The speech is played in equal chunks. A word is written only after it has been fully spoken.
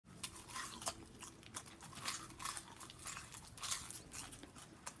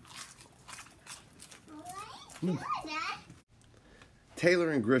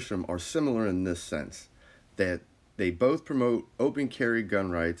Taylor and Grisham are similar in this sense, that they both promote open carry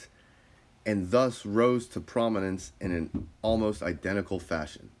gun rights and thus rose to prominence in an almost identical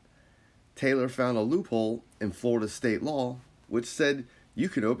fashion. Taylor found a loophole in Florida state law which said you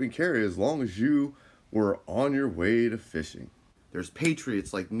could open carry as long as you were on your way to fishing. There's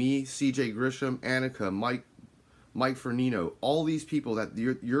patriots like me, CJ Grisham, Annika, Mike Fernino, all these people that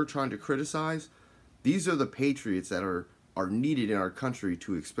you're trying to criticize. These are the patriots that are needed in our country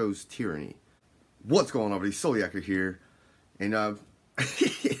to expose tyranny. What's going on, buddy? Soloyaker here, and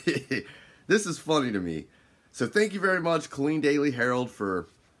this is funny to me. So thank you very much, Killeen Daily Herald, for,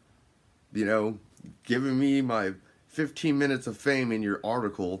 you know, giving me my 15 minutes of fame in your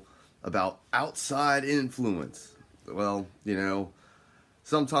article about outside influence. Well, you know,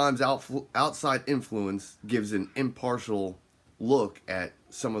 sometimes outside influence gives an impartial look at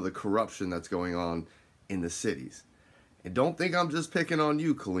some of the corruption that's going on in the cities. And don't think I'm just picking on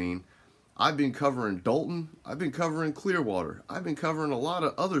you, Killeen. I've been covering Dalton, I've been covering Clearwater, I've been covering a lot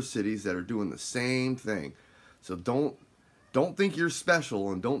of other cities that are doing the same thing. So don't think you're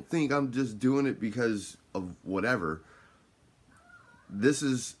special, and don't think I'm just doing it because of whatever. This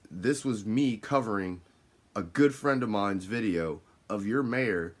was me covering a good friend of mine's video of your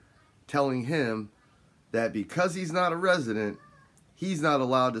mayor telling him that because he's not a resident, he's not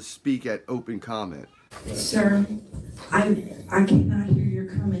allowed to speak at open comment. Sir, I cannot hear your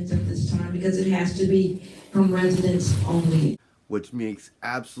comments at this time because it has to be from residents only. Which makes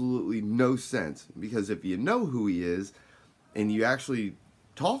absolutely no sense, because if you know who he is and you actually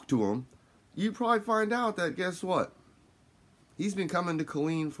talk to him, you probably find out that, guess what? He's been coming to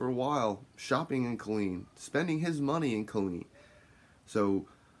Killeen for a while, shopping in Killeen, spending his money in Killeen. So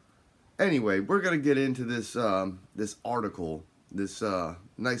anyway, we're going to get into this this article, this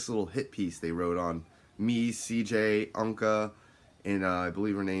nice little hit piece they wrote on me, CJ, Unka, and I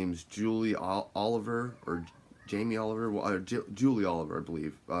believe her name's Julie Oliver, or Jamie Oliver, Julie Oliver, I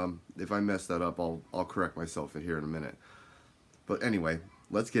believe. If I mess that up, I'll correct myself here in a minute. But anyway,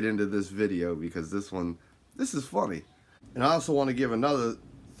 let's get into this video, because this is funny. And I also want to give another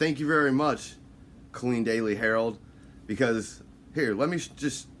thank you very much, Killeen Daily Herald, because here, let me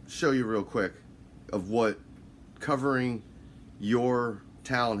just show you real quick of what covering your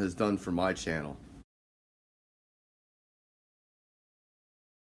town has done for my channel.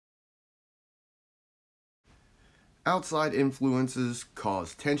 Outside influences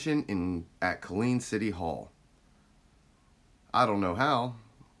cause tension at Killeen City Hall. I don't know how,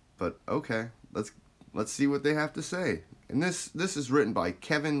 but okay, let's see what they have to say. And this is written by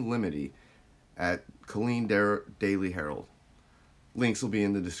Kevin Limity at Killeen Daily Herald. Links will be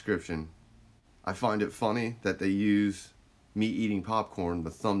in the description. I find it funny that they use me eating popcorn,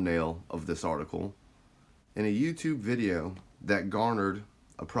 the thumbnail of this article, in a YouTube video that garnered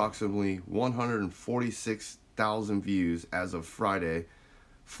approximately 146,000 views as of Friday.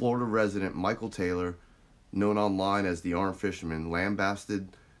 Florida resident Michael Taylor, known online as the Armed Fisherman, lambasted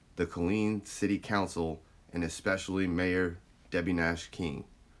the Killeen City Council and especially Mayor Debbie Nash-King.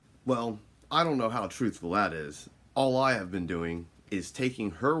 Well, I don't know how truthful that is. All I have been doing is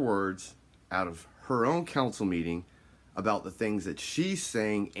taking her words out of her own council meeting about the things that she's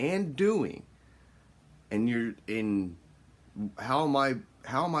saying and doing. And how am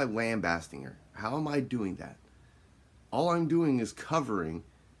I lambasting her? How am I doing that? All I'm doing is covering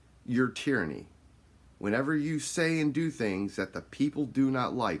your tyranny. Whenever you say and do things that the people do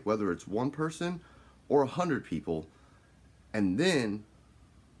not like, whether it's one person or 100 people, and then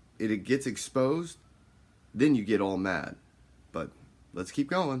it gets exposed, then you get all mad. But let's keep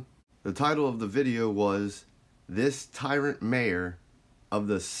going. The title of the video was "This Tyrant Mayor of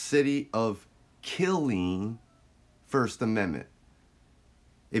the City of Killeen, First Amendment."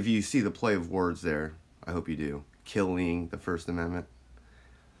 If you see the play of words there, I hope you do. Killeen, the First Amendment.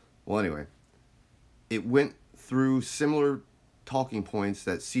 Well, anyway, it went through similar talking points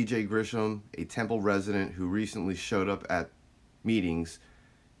that CJ Grisham, a Temple resident who recently showed up at meetings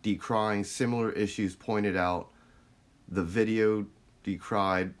decrying similar issues, pointed out. The video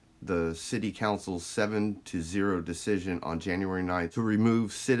decried the City Council's 7-0 decision on January 9th to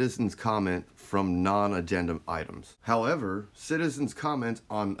remove citizens' comment from non-agenda items. However, citizens' comments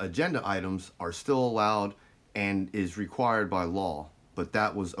on agenda items are still allowed and is required by law, but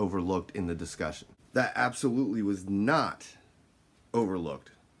that was overlooked in the discussion. That absolutely was not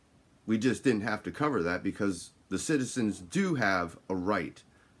overlooked. We just didn't have to cover that because the citizens do have a right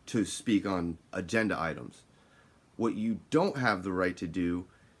to speak on agenda items. What you don't have the right to do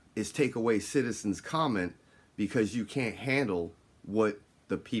is take away citizens' comment because you can't handle what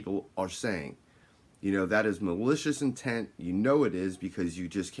the people are saying. You know, that is malicious intent. You know it is because you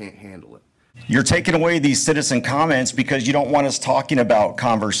just can't handle it. You're taking away these citizen comments because you don't want us talking about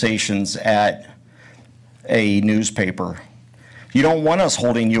conversations at a newspaper. You don't want us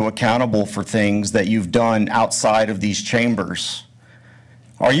holding you accountable for things that you've done outside of these chambers.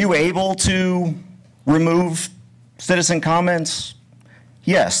 Are you able to remove citizen comments?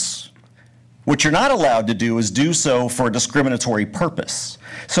 Yes. What you're not allowed to do is do so for a discriminatory purpose.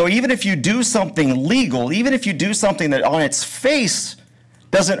 So even if you do something legal, even if you do something that on its face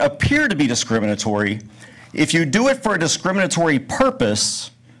doesn't appear to be discriminatory, if you do it for a discriminatory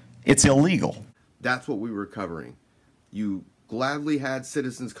purpose, it's illegal. That's what we were covering. You gladly had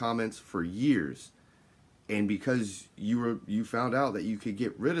citizens' comments for years, and because you found out that you could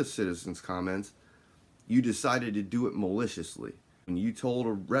get rid of citizens' comments, you decided to do it maliciously. When you told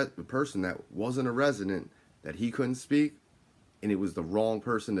a person that wasn't a resident that he couldn't speak, and it was the wrong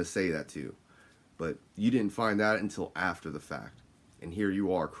person to say that to. But you didn't find that until after the fact. And here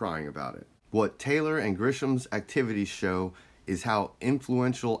you are crying about it. What Taylor and Grisham's activities show is how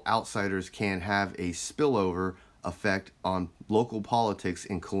influential outsiders can have a spillover effect on local politics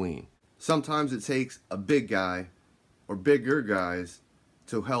in Killeen. Sometimes it takes a big guy or bigger guys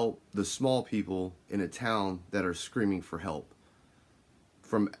to help the small people in a town that are screaming for help.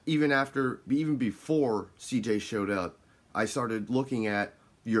 Even before CJ showed up, I started looking at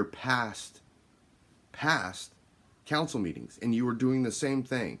your past council meetings, and you were doing the same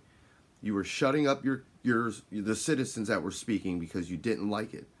thing. You were shutting up the citizens that were speaking because you didn't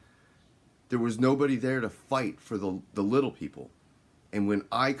like it. There was nobody there to fight for the little people. And when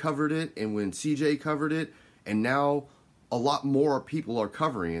I covered it, and when CJ covered it, and now a lot more people are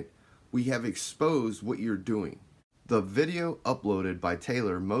covering it, we have exposed what you're doing. The video uploaded by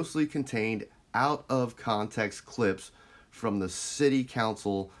Taylor mostly contained out of context clips from the city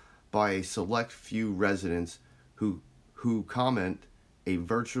council by a select few residents who comment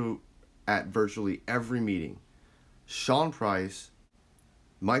at virtually every meeting. Sean Price,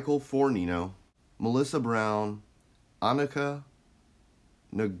 Michael Fornino, Melissa Brown, Annika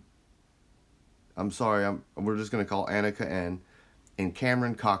we're just going to call Annika N, and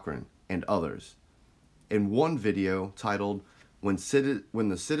Cameron Cochran, and others. In one video titled, When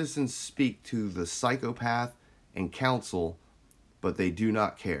the Citizens Speak to the Psychopath and Council, But They Do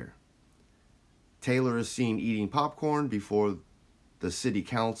Not Care. Taylor is seen eating popcorn before the city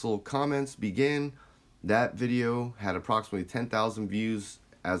council comments begin. That video had approximately 10,000 views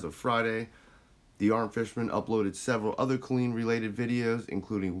as of Friday. The Armed Fisherman uploaded several other Killeen related videos,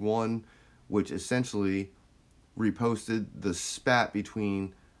 including one which essentially reposted the spat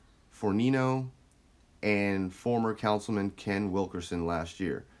between Fornino and former Councilman Ken Wilkerson last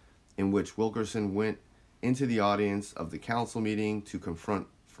year, in which Wilkerson went into the audience of the council meeting to confront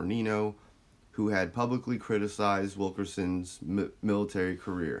Fornino, who had publicly criticized Wilkerson's military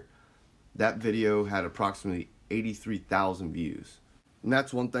career. That video had approximately 83,000 views. And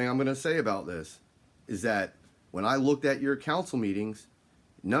that's one thing I'm going to say about this, is that when I looked at your council meetings,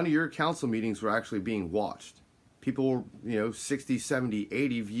 none of your council meetings were actually being watched. People were, 60, 70,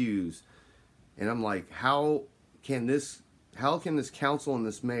 80 views. And I'm like, how can this council and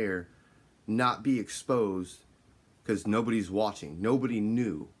this mayor not be exposed because nobody's watching? Nobody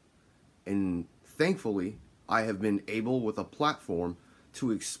knew. And thankfully, I have been able with a platform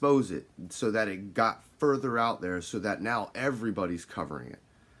to expose it so that it got further out there, so that now everybody's covering it.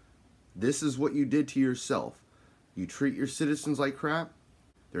 This is what you did to yourself. You treat your citizens like crap.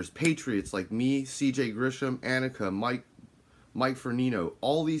 There's patriots like me, CJ Grisham, Annika, Mike Fornino,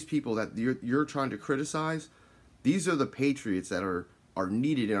 all these people that you're trying to criticize. These are the patriots that are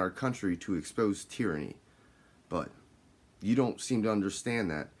needed in our country to expose tyranny. But you don't seem to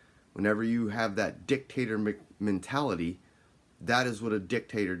understand that. Whenever you have that dictator mentality, that is what a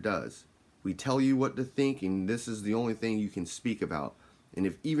dictator does. We tell you what to think, and this is the only thing you can speak about. And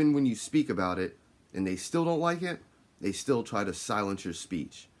if even when you speak about it and they still don't like it, they still try to silence your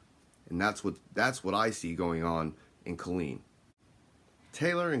speech. And that's what I see going on in Killeen.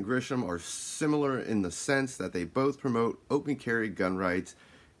 Taylor and Grisham are similar in the sense that they both promote open carry gun rights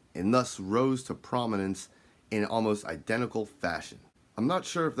and thus rose to prominence in almost identical fashion. I'm not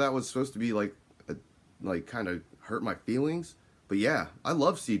sure if that was supposed to be like kind of hurt my feelings, but yeah, I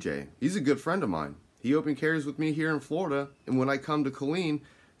love CJ. He's a good friend of mine. He open carries with me here in Florida, and when I come to Killeen,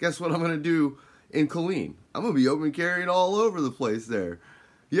 guess what I'm going to do in Killeen? I'm going to be open carrying all over the place there.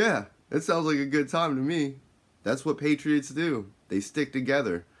 Yeah, it sounds like a good time to me. That's what patriots do. They stick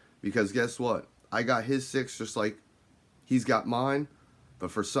together, because guess what? I got his six just like he's got mine, but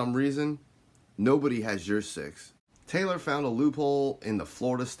for some reason, nobody has your six. Taylor found a loophole in the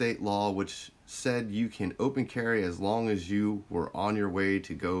Florida state law which said you can open carry as long as you were on your way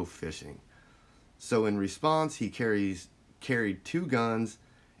to go fishing. So in response, he carried 2 guns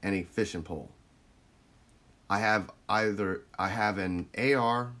and a fishing pole. I have an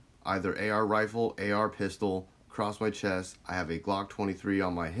AR, either AR rifle, AR pistol across my chest. I have a Glock 23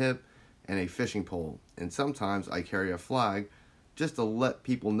 on my hip and a fishing pole. And sometimes I carry a flag just to let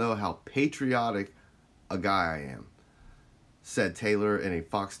people know how patriotic a guy I am, said Taylor in a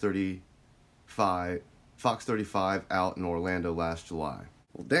Fox 35 out in Orlando last July.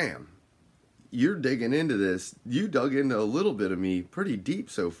 Well, damn, you're digging into this. You dug into a little bit of me pretty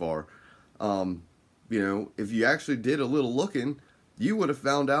deep so far. You know, if you actually did a little looking, you would have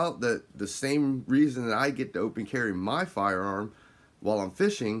found out that the same reason that I get to open carry my firearm while I'm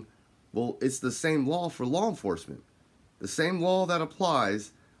fishing, well, it's the same law for law enforcement. The same law that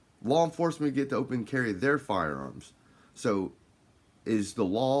applies, law enforcement get to open carry their firearms. So is the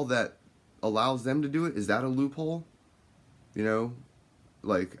law that allows them to do it, is that a loophole? You know,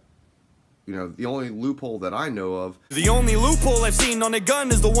 like, you know, the only loophole that I know of. The only loophole I've seen on a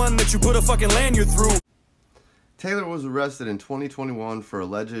gun is the one that you put a fucking lanyard through. Taylor was arrested in 2021 for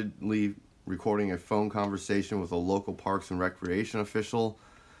allegedly recording a phone conversation with a local Parks and Recreation official,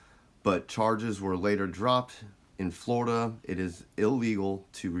 but charges were later dropped. In Florida, it is illegal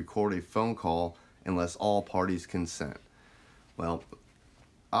to record a phone call unless all parties consent. Well,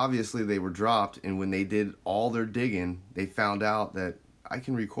 obviously they were dropped, and when they did all their digging, they found out that I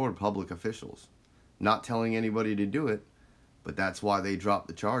can record public officials. Not telling anybody to do it, but that's why they dropped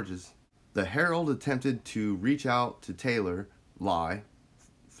the charges. The Herald attempted to reach out to Taylor,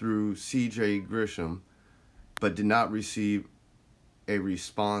 through CJ Grisham, but did not receive a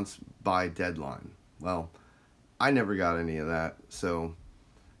response by deadline. Well, I never got any of that, so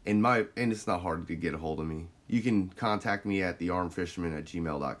and it's not hard to get a hold of me. You can contact me at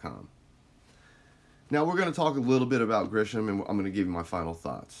thearmedfisherman@gmail.com. Now we're going to talk a little bit about Grisham, and I'm going to give you my final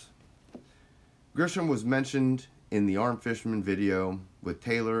thoughts. Grisham was mentioned in the Armed Fisherman video, with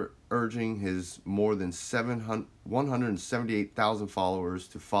Taylor urging his more than 178,000 followers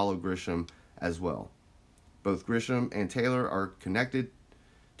to follow Grisham as well. Both Grisham and Taylor are connected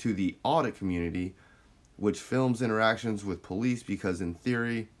to the audit community, which films interactions with police because in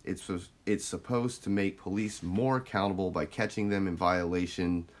theory it's supposed to make police more accountable by catching them in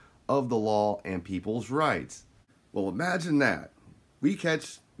violation of the law and people's rights. Well, imagine that. We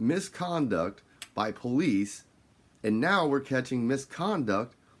catch misconduct by police, and now we're catching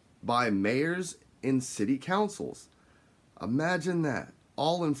misconduct by mayors and city councils. Imagine that.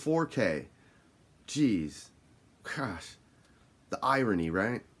 All in 4K. Jeez. Gosh. The irony,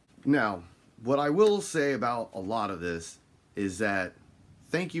 right? Now, what I will say about a lot of this is that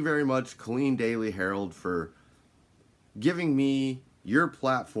thank you very much, Killeen Daily Herald, for giving me your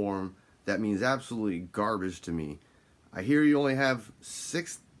platform that means absolutely garbage to me. I hear you only have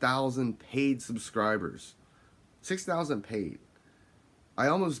 6,000 paid subscribers. 6,000 paid. I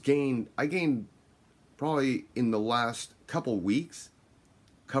gained probably in the last couple weeks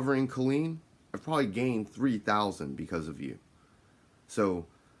covering Killeen, I've probably gained 3,000 because of you. So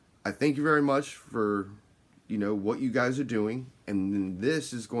I thank you very much for, you know, what you guys are doing, and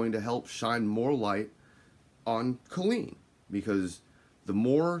this is going to help shine more light on Killeen, because the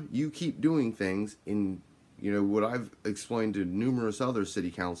more you keep doing things in, you know, what I've explained to numerous other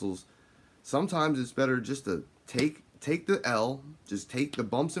city councils, sometimes it's better just to take the L, just take the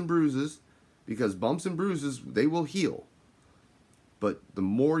bumps and bruises, because bumps and bruises, they will heal. But the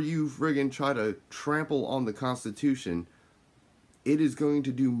more you friggin' try to trample on the Constitution, it is going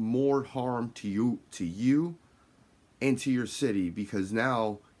to do more harm to you and to your city, because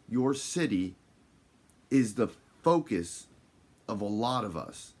now your city is the focus of a lot of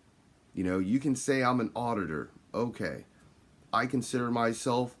us. You know, you can say I'm an auditor. Okay. I consider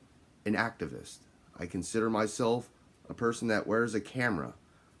myself an activist. I consider myself a person that wears a camera.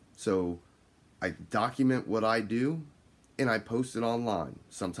 So I document what I do and I post it online.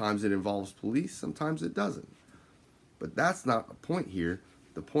 Sometimes it involves police, sometimes it doesn't. But that's not the point here.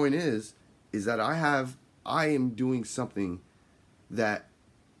 The point is that I am doing something that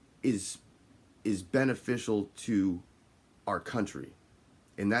is beneficial to our country,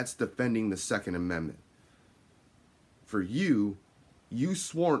 and that's defending the Second Amendment. For you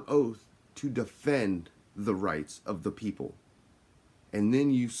swore an oath to defend the rights of the people, and then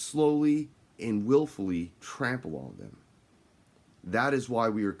you slowly and willfully trample on them. That is why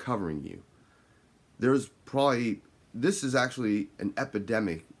we are covering you. This is actually an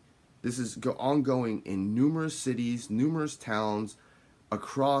epidemic. This is ongoing in numerous cities, numerous towns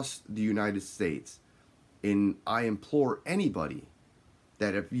across the United States. And I implore anybody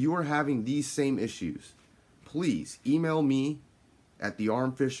that if you are having these same issues, please email me at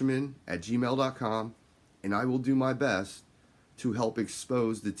thearmedfisherman@gmail.com, and I will do my best to help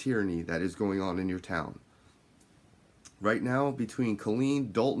expose the tyranny that is going on in your town. Right now, between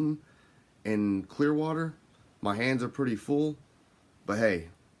Killeen, Dalton, and Clearwater, my hands are pretty full, but hey,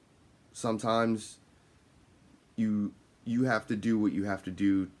 sometimes you have to do what you have to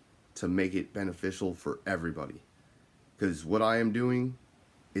do to make it beneficial for everybody. Because what I am doing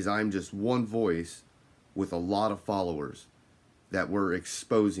is I'm just one voice with a lot of followers that we're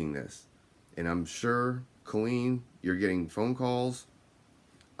exposing this. And I'm sure, Killeen, you're getting phone calls.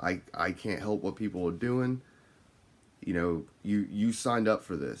 I can't help what people are doing. You know, you signed up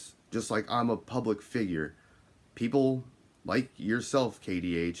for this. Just like I'm a public figure. People like yourself,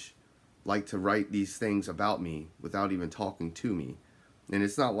 KDH, like to write these things about me without even talking to me. And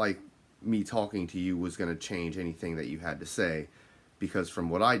it's not like me talking to you was going to change anything that you had to say, because from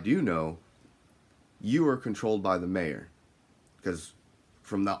what I do know, you are controlled by the mayor. Because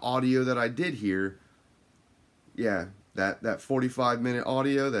from the audio that I did hear, yeah, that 45-minute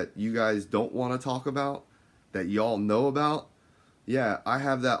audio that you guys don't want to talk about, that y'all know about, yeah, I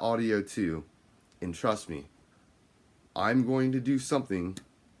have that audio too. And trust me, I'm going to do something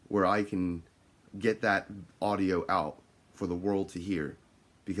where I can get that audio out for the world to hear,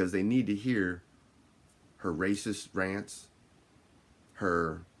 because they need to hear her racist rants,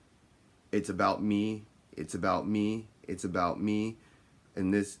 her it's about me, it's about me, it's about me,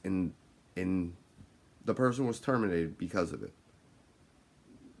 and this, and the person was terminated because of it.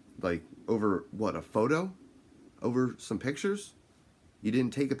 Like, over what, a photo? Over some pictures? You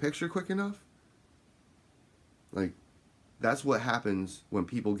didn't take a picture quick enough? Like, that's what happens when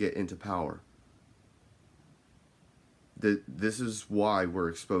people get into power. This is why we're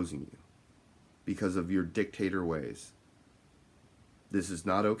exposing you. Because of your dictator ways. This is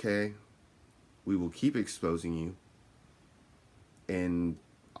not okay. We will keep exposing you. And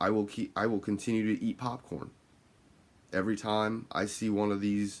I will continue to eat popcorn. Every time I see one of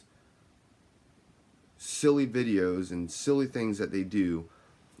these silly videos and silly things that they do.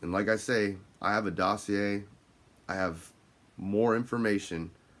 And like I say, I have a dossier. I have more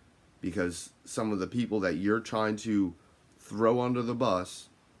information, because some of the people that you're trying to throw under the bus,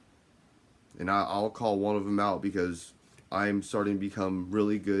 and I'll call one of them out because I'm starting to become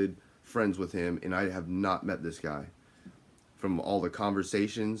really good friends with him, and I have not met this guy. From all the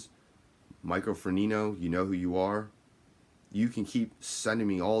conversations, Michael Fernino, you know who you are. You can keep sending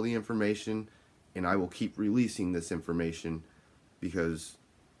me all the information, and I will keep releasing this information, because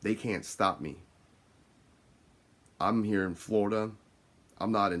they can't stop me. I'm here in Florida.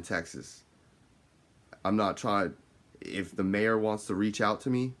 I'm not in Texas. I'm not trying. If the mayor wants to reach out to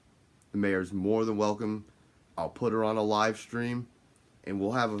me, the mayor's more than welcome. I'll put her on a live stream, and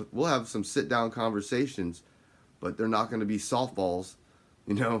we'll have some sit down conversations, but they're not going to be softballs,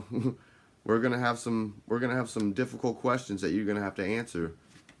 you know. We're gonna have some difficult questions that you're gonna have to answer,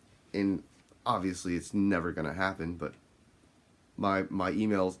 and obviously it's never gonna happen. But my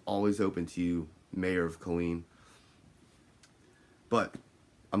email's always open to you, Mayor of Killeen. But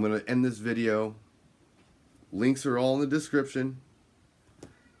I'm going to end this video. Links are all in the description.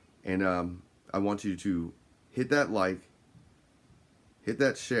 And I want you to hit that like, hit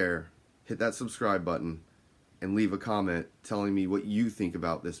that share, hit that subscribe button, and leave a comment telling me what you think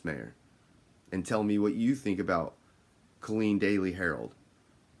about this mayor. And tell me what you think about Killeen Daily Herald.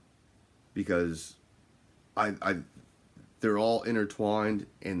 Because they're all intertwined,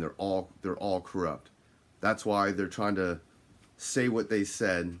 and they're all corrupt. That's why they're trying to say what they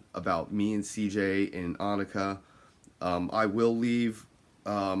said about me and CJ and Annika. I will leave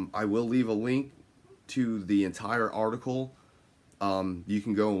a link to the entire article. You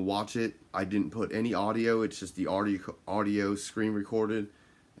can go and watch it. I didn't put any audio. It's just the audio screen recorded,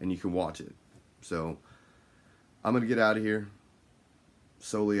 and you can watch it. So I'm gonna get out of here.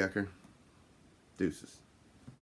 Soloyaker. Deuces.